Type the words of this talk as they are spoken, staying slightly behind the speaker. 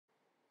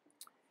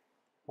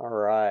All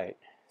right,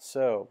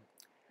 so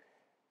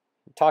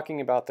talking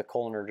about the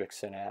cholinergic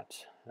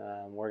synapse,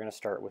 we're going to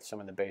start with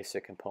some of the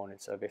basic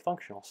components of a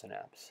functional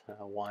synapse.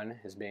 One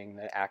is being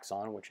the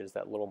axon, which is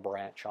that little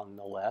branch on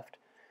the left,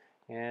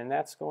 and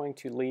that's going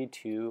to lead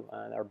to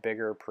our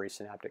bigger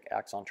presynaptic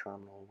axon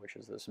terminal, which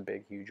is this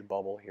big, huge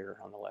bubble here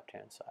on the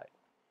left-hand side.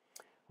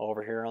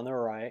 Over here on the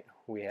right,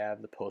 we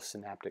have the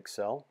postsynaptic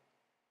cell,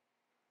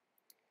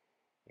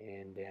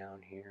 and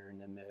down here in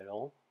the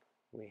middle,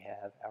 we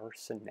have our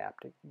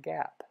synaptic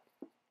gap.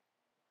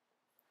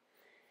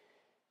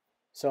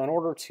 So in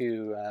order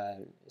to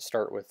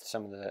start with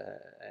some of the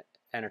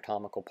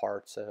anatomical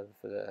parts of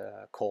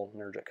the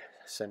cholinergic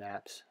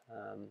synapse,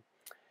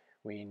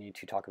 we need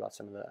to talk about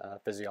some of the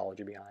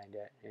physiology behind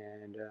it.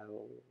 And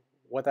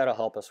what that'll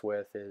help us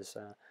with is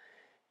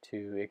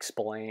to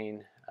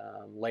explain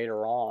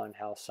later on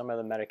how some of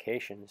the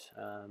medications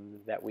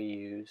that we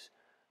use,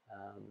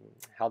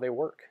 how they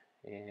work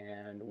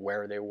and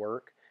where they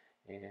work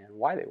and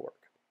why they work.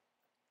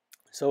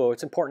 So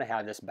it's important to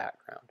have this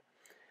background.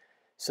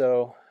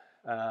 So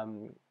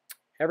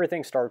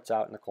everything starts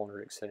out in the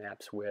cholinergic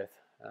synapse with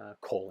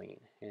choline,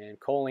 and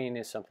choline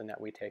is something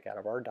that we take out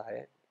of our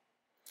diet,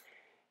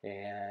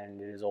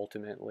 and it is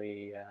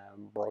ultimately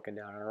broken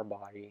down in our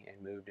body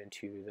and moved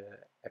into the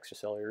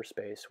extracellular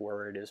space,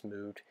 where it is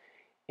moved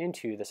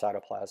into the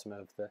cytoplasm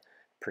of the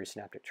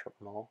presynaptic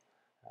terminal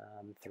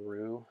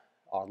through,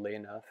 oddly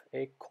enough,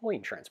 a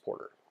choline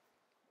transporter.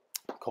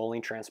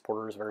 Choline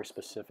transporter is very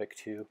specific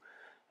to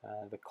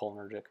the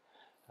cholinergic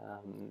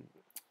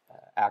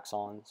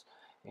axons,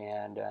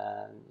 and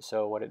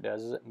so what it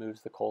does is it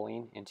moves the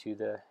choline into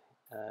the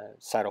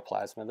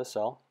cytoplasm of the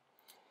cell,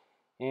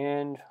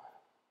 and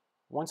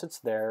once it's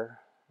there,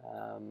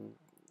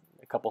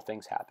 a couple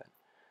things happen.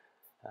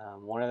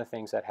 One of the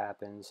things that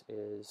happens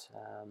is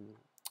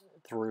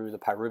through the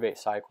pyruvate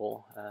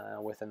cycle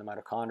within the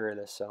mitochondria of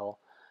the cell,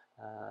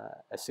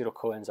 acetyl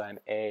coenzyme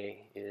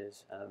A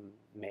is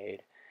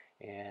made,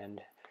 and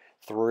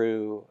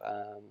through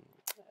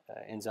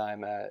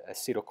enzyme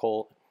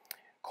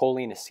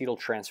choline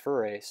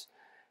acetyltransferase,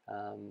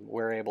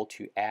 we're able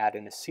to add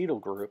an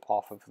acetyl group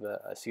off of the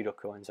acetyl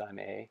coenzyme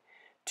A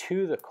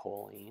to the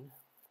choline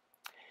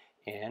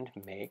and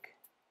make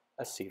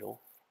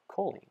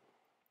acetylcholine.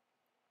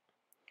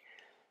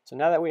 So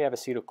now that we have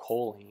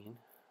acetylcholine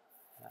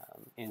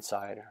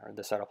inside or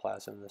the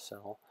cytoplasm of the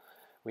cell,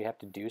 we have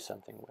to do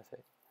something with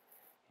it.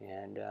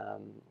 And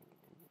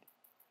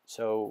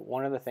so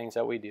one of the things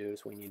that we do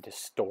is we need to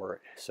store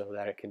it so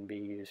that it can be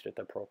used at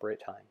the appropriate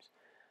times.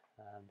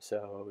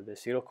 So the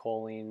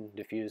acetylcholine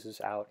diffuses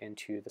out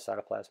into the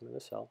cytoplasm of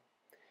the cell,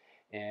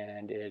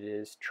 and it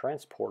is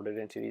transported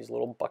into these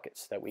little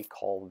buckets that we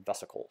call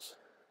vesicles.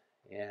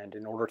 And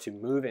in order to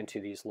move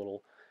into these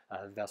little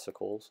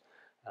vesicles,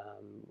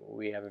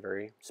 we have a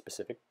very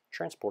specific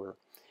transporter,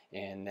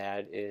 and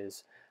that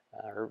is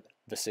our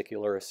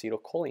vesicular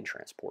acetylcholine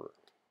transporter.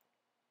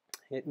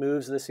 It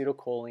moves the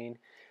acetylcholine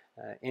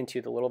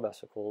into the little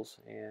vesicles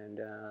and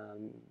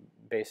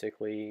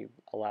basically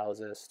allows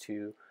us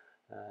to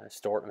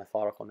store it in a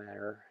methodical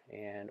manner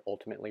and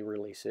ultimately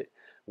release it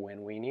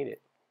when we need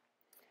it.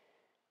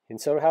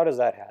 And so how does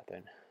that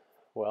happen?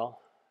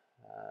 Well,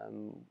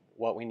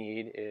 what we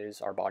need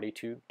is our body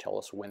to tell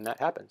us when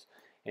that happens.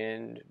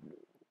 And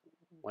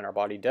when our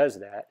body does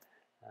that,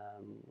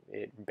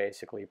 it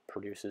basically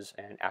produces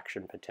an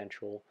action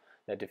potential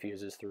that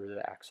diffuses through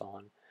the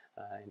axon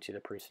into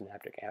the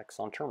presynaptic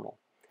axon terminal.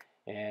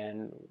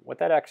 And what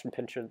that action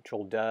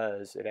potential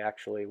does, it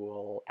actually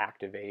will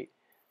activate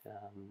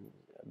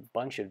a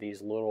bunch of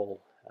these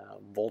little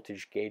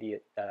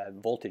voltage-gated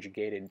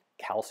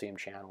calcium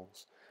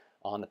channels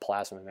on the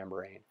plasma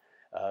membrane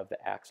of the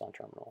axon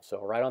terminal.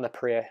 So right on the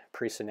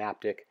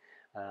presynaptic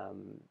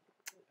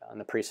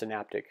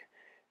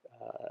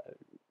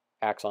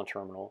axon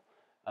terminal,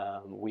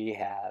 we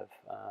have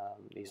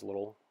these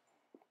little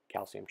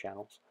calcium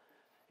channels,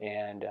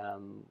 and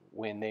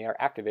when they are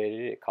activated,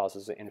 it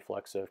causes an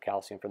influx of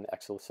calcium from the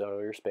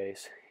extracellular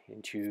space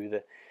into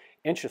the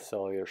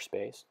intracellular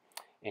space,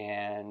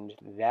 and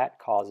that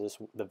causes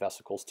the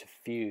vesicles to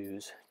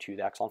fuse to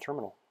the axon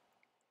terminal.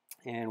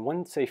 And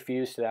once they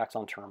fuse to the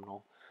axon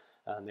terminal,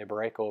 they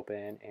break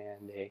open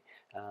and they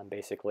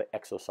basically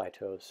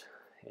exocytose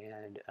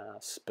and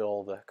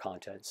spill the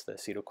contents, the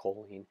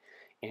acetylcholine,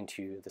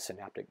 into the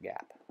synaptic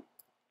gap.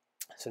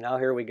 So now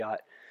here we got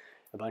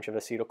a bunch of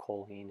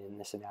acetylcholine in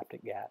the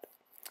synaptic gap,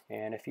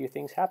 and a few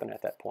things happen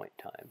at that point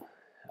in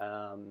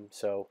time.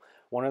 So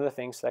one of the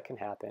things that can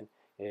happen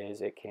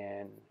is it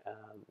can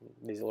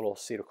these little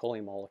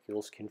acetylcholine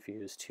molecules can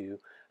fuse to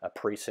a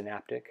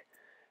presynaptic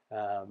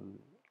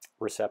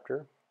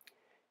receptor.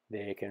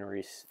 They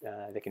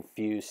can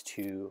fuse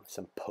to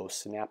some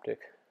postsynaptic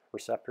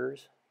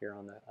receptors here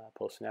on the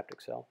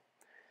postsynaptic cell.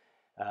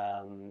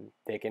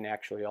 They can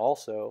actually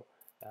also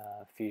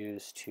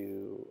fuse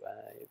to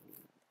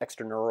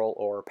extraneural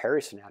or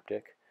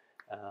perisynaptic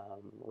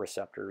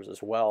receptors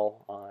as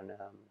well on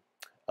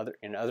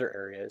in other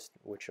areas,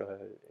 which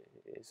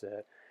is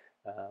a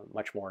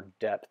much more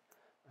in-depth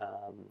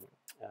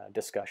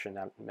discussion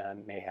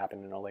that may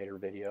happen in a later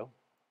video.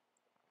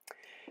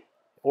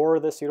 Or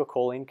the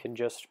acetylcholine can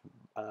just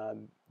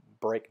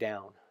break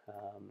down.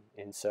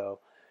 And so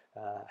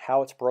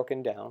how it's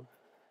broken down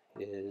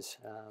is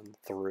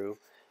through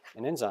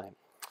an enzyme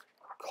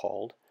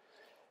called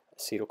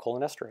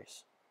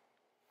acetylcholinesterase.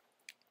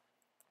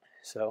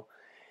 So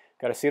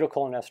got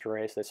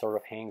acetylcholinesterase that sort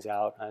of hangs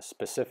out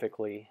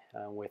specifically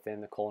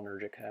within the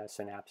cholinergic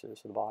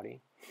synapses of the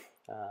body,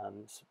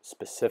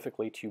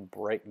 specifically to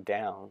break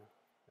down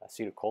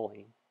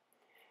acetylcholine.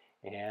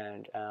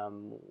 And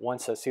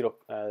once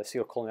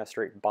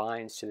acetylcholinesterase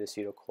binds to the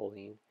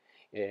acetylcholine,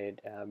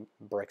 it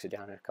breaks it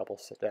down in a couple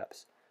of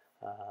steps.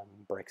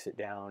 Breaks it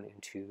down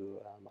into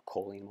a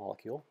choline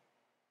molecule.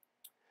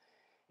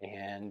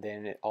 And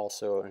then it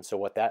also, and so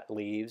what that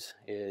leaves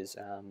is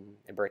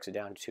it breaks it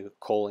down to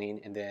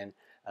choline and then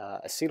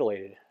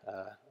acetylated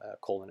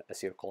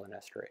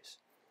acetylcholinesterase.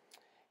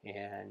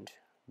 And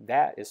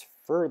that is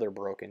further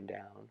broken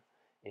down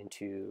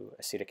into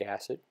acetic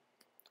acid,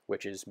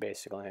 which is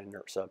basically an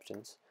inert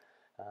substance,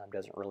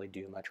 doesn't really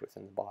do much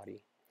within the body.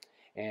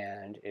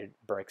 And it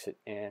breaks it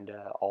and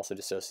also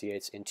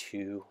dissociates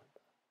into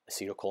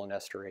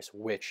acetylcholinesterase,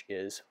 which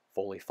is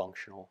fully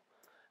functional.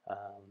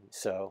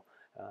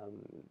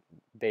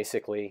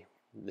 Basically,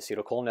 the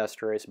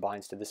acetylcholinesterase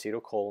binds to the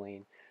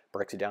acetylcholine,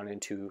 breaks it down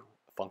into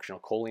a functional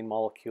choline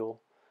molecule,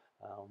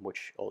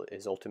 which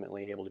is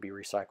ultimately able to be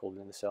recycled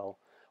in the cell,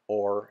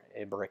 or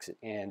it breaks it,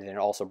 and then it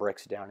also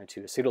breaks it down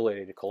into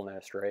acetylated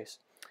cholinesterase,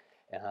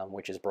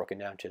 which is broken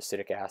down to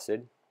acetic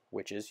acid,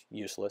 which is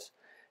useless,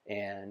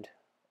 and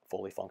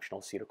fully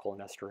functional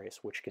acetylcholinesterase,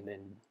 which can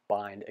then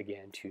bind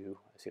again to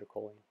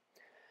acetylcholine.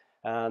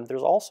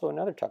 There's also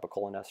another type of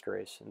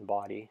cholinesterase in the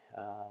body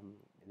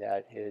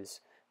that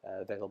is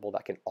available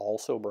that can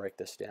also break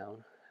this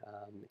down.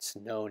 It's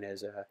known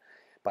as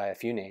by a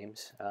few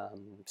names.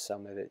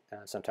 Some of it,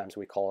 sometimes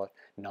we call it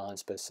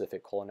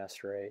non-specific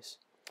cholinesterase.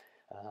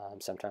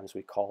 Sometimes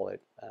we call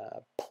it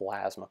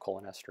plasma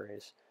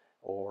cholinesterase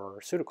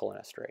or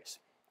pseudocholinesterase.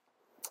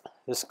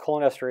 This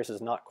cholinesterase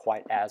is not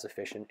quite as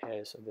efficient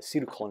as the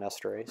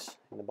acetylcholinesterase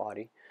in the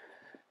body,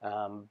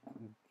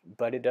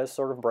 but it does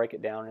sort of break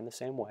it down in the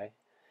same way.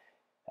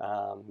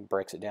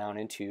 Breaks it down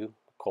into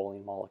a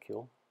choline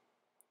molecule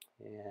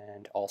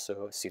and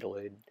also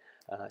acetylated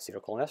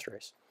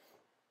acetylcholinesterase,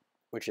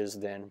 which is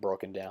then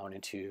broken down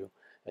into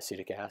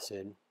acetic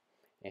acid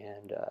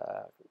and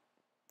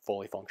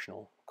fully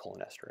functional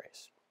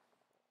cholinesterase.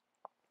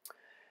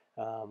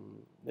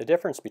 The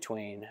difference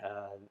between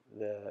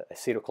the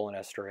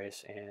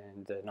acetylcholinesterase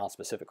and the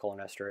nonspecific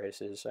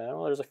cholinesterase is,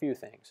 well, there's a few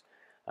things.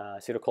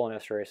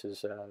 Acetylcholinesterase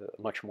is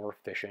much more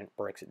efficient,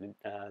 breaks the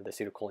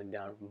acetylcholine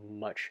down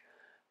much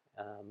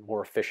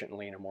more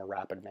efficiently in a more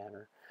rapid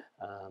manner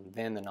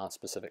than the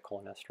nonspecific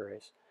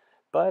cholinesterase.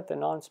 But the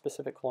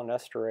nonspecific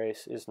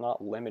cholinesterase is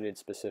not limited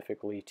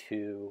specifically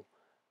to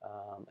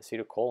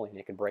acetylcholine.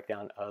 It can break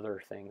down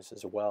other things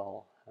as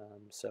well.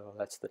 So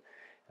that's the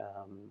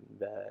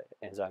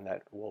enzyme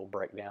that will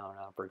break down,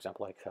 for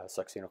example, like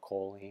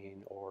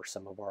succinylcholine or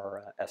some of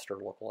our ester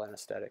local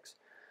anesthetics.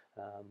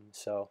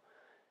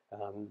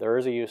 There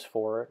is a use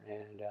for it,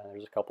 and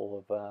there's a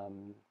couple of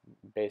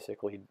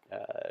basically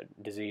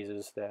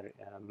diseases that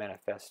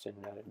manifest in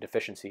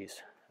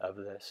deficiencies of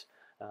this,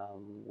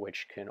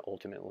 which can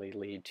ultimately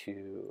lead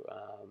to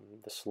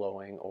the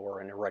slowing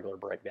or an irregular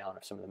breakdown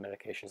of some of the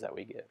medications that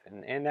we give,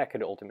 and that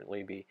could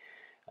ultimately be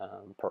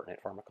pertinent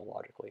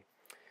pharmacologically.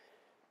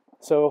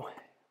 So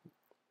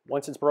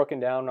once it's broken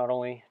down, not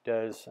only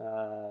do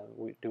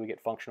we get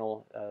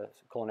functional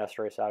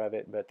cholinesterase out of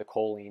it, but the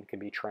choline can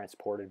be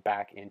transported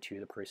back into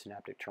the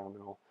presynaptic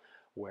terminal,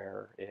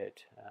 where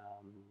it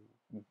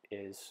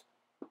is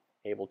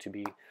able to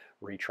be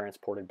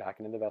retransported back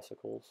into the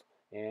vesicles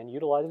and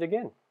utilized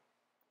again.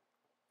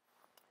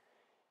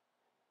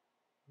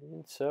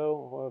 And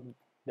so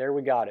there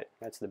we got it.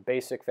 That's the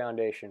basic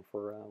foundation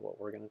for what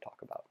we're going to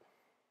talk about.